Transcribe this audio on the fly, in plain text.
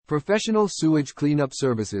Professional sewage cleanup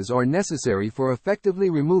services are necessary for effectively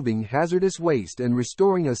removing hazardous waste and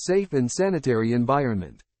restoring a safe and sanitary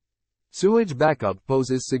environment. Sewage backup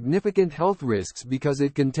poses significant health risks because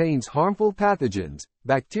it contains harmful pathogens,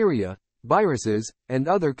 bacteria, viruses, and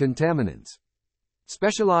other contaminants.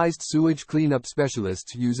 Specialized sewage cleanup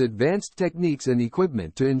specialists use advanced techniques and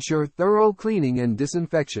equipment to ensure thorough cleaning and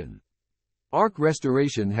disinfection. Arc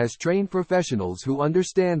Restoration has trained professionals who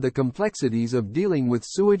understand the complexities of dealing with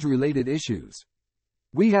sewage-related issues.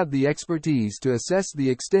 We have the expertise to assess the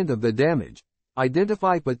extent of the damage,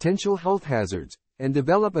 identify potential health hazards, and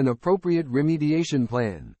develop an appropriate remediation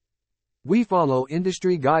plan. We follow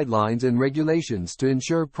industry guidelines and regulations to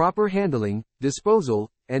ensure proper handling,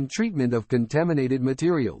 disposal, and treatment of contaminated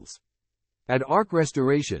materials. At Arc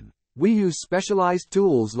Restoration, we use specialized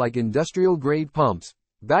tools like industrial-grade pumps,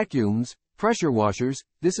 vacuums, pressure washers,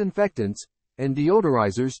 disinfectants, and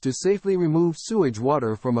deodorizers to safely remove sewage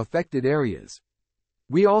water from affected areas.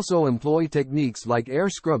 We also employ techniques like air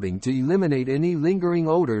scrubbing to eliminate any lingering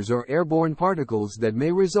odors or airborne particles that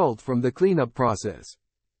may result from the cleanup process.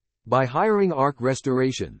 By hiring Arc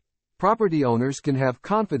Restoration, property owners can have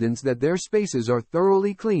confidence that their spaces are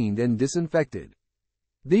thoroughly cleaned and disinfected.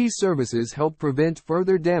 These services help prevent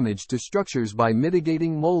further damage to structures by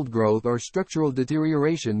mitigating mold growth or structural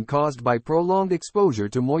deterioration caused by prolonged exposure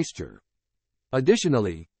to moisture.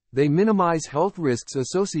 Additionally, they minimize health risks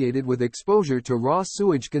associated with exposure to raw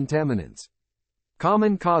sewage contaminants.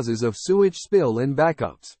 Common causes of sewage spill and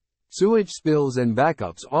backups. Sewage spills and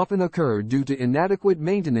backups often occur due to inadequate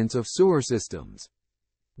maintenance of sewer systems.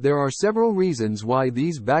 There are several reasons why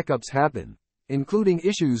these backups happen, including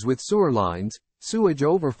issues with sewer lines, sewage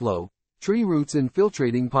overflow, tree roots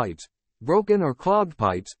infiltrating pipes, broken or clogged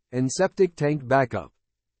pipes, and septic tank backup.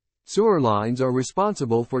 Sewer lines are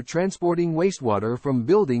responsible for transporting wastewater from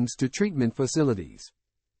buildings to treatment facilities.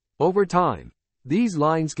 Over time, these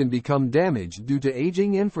lines can become damaged due to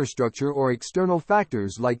aging infrastructure or external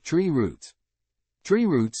factors like tree roots. Tree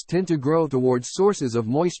roots tend to grow towards sources of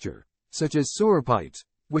moisture, such as sewer pipes,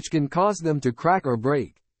 which can cause them to crack or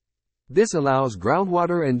break. This allows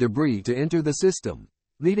groundwater and debris to enter the system,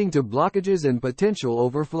 leading to blockages and potential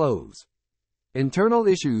overflows. Internal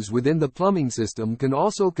issues within the plumbing system can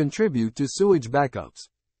also contribute to sewage backups.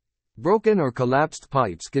 Broken or collapsed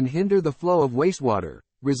pipes can hinder the flow of wastewater,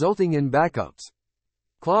 resulting in backups.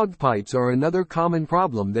 Clogged pipes are another common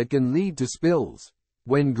problem that can lead to spills.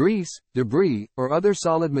 When grease, debris, or other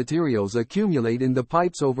solid materials accumulate in the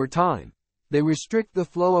pipes over time, they restrict the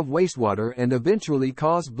flow of wastewater and eventually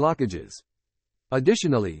cause blockages.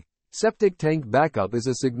 Additionally, septic tank backup is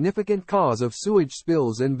a significant cause of sewage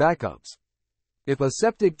spills and backups. If a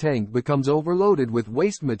septic tank becomes overloaded with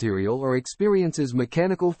waste material or experiences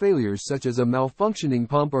mechanical failures such as a malfunctioning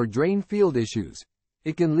pump or drain field issues,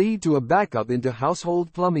 it can lead to a backup into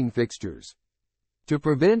household plumbing fixtures. To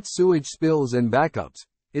prevent sewage spills and backups,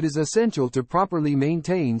 it is essential to properly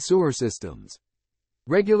maintain sewer systems.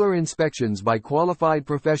 Regular inspections by qualified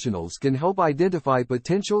professionals can help identify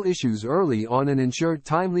potential issues early on and ensure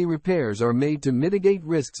timely repairs are made to mitigate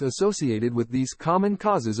risks associated with these common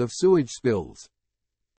causes of sewage spills.